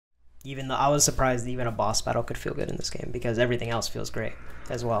Even though I was surprised even a boss battle could feel good in this game, because everything else feels great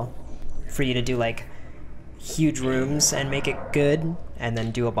as well. For you to do like huge rooms and make it good, and then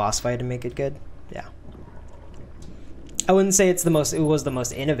do a boss fight and make it good, yeah. I wouldn't say it was the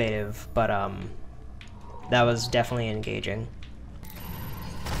most innovative, but that was definitely engaging.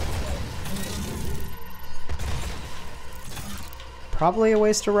 Probably a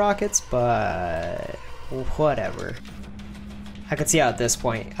waste of rockets, but whatever. I could see how at this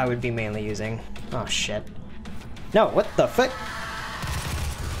point I would be mainly using... Oh shit. No, what the fuck?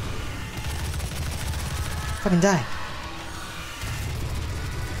 Fucking die.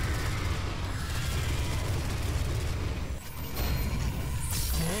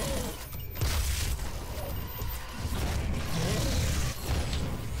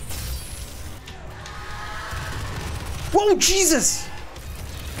 Whoa, Jesus!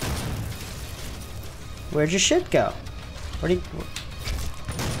 Where'd your shit go? Where'd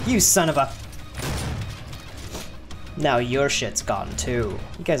you son of a... Now your shit's gone too.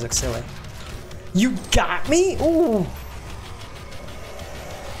 You guys look silly. You got me? Ooh!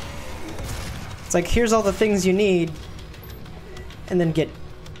 It's like, here's all the things you need, and then get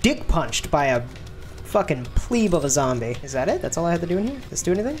dick punched by a fucking plebe of a zombie. Is that it? That's all I had to do in here? Does this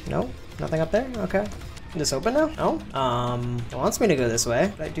do anything? No? Nothing up there? Okay. This open now? Oh? It wants me to go this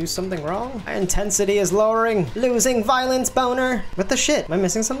way. Did I do something wrong? My intensity is lowering. Losing violence, boner. What the shit? Am I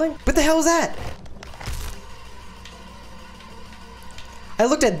missing something? What the hell is that? I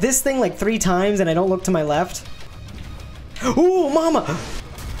looked at this thing like 3 times and I don't look to my left. Ooh, mama!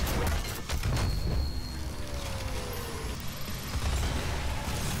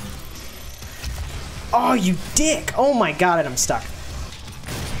 Oh, you dick! Oh my god, and I'm stuck.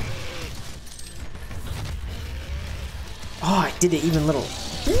 Oh, I did it even little.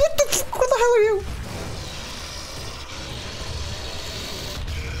 What the hell are you?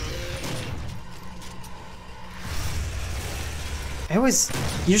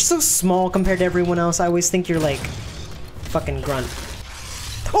 You're so small compared to everyone else. I always think you're like fucking grunt.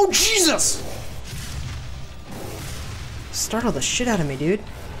 Oh, Jesus! Startled the shit out of me, dude.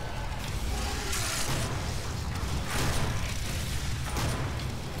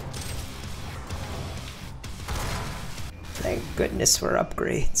 Thank goodness for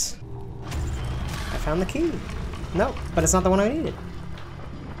upgrades. I found the key. Nope, but it's not the one I needed.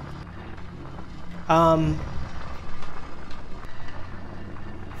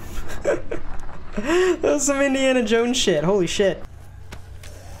 That was some Indiana Jones shit. Holy shit.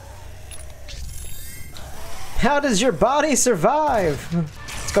 How does your body survive?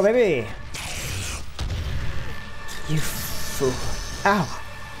 Let's go, baby. You fool. Ow.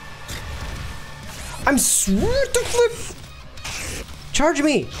 I'm what the flip. Charge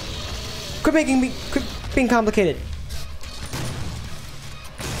me! Quit being complicated.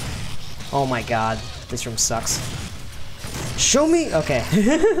 Oh my god, this room sucks. Show me,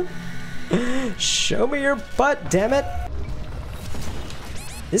 okay. Show me your butt, damn it.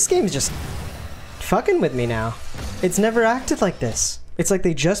 This game's just fucking with me now. It's never acted like this. It's like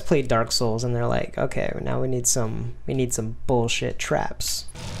they just played Dark Souls and they're like, okay, now we need some bullshit traps.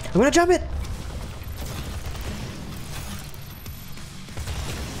 I'm gonna jump it!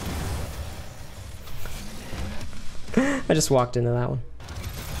 I just walked into that one.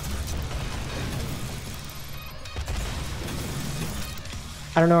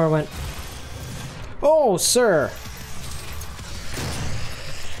 I don't know where it went. Oh, sir!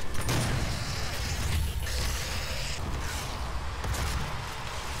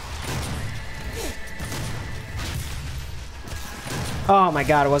 Oh my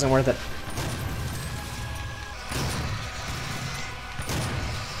god, it wasn't worth it.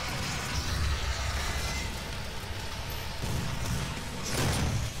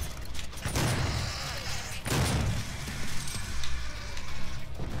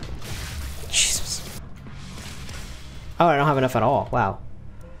 Oh, I don't have enough at all. Wow.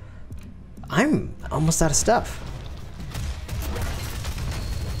 I'm almost out of stuff.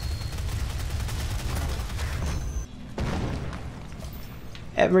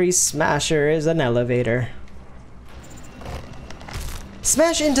 Every smasher is an elevator.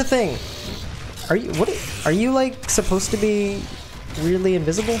 Smash into thing! Are you like supposed to be weirdly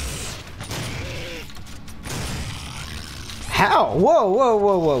invisible? How? Whoa, whoa,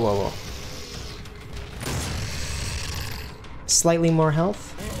 whoa, whoa, whoa, whoa. Slightly more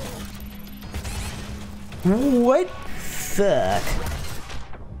health. What? Fuck.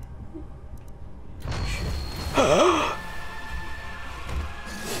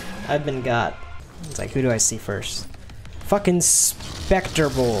 I've been got. It's like, who do I see first? Fucking Specter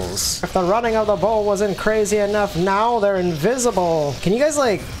bulls. If the running of the bull wasn't crazy enough, now they're invisible. Can you guys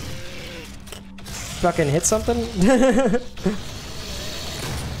like fucking hit something?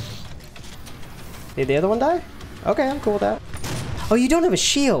 Did the other one die? Okay, I'm cool with that. Oh, you don't have a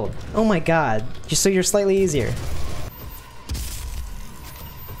shield. Oh my god. So you're slightly easier.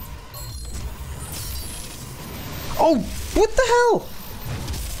 Oh, what the hell?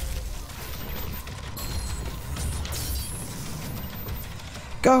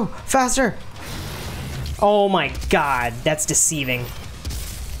 Go, faster. Oh my god, that's deceiving.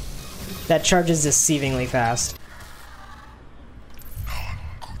 That charges deceivingly fast. None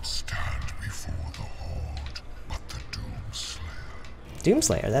could stand before the Horde but the Doomslayer.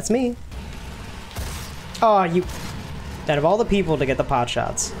 Doomslayer, that's me. Oh, you... Out of all the people to get the pot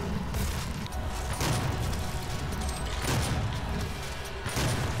shots.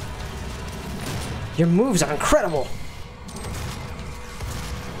 Your moves are incredible.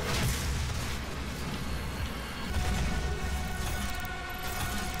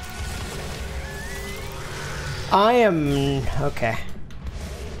 I am... okay.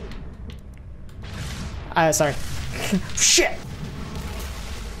 Sorry. Shit!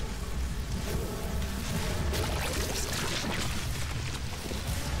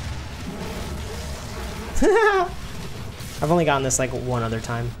 I've only gotten this like one other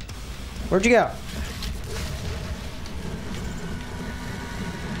time. Where'd you go?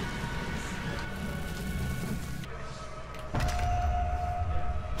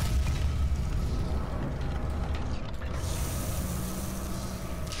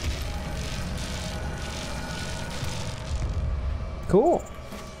 Cool.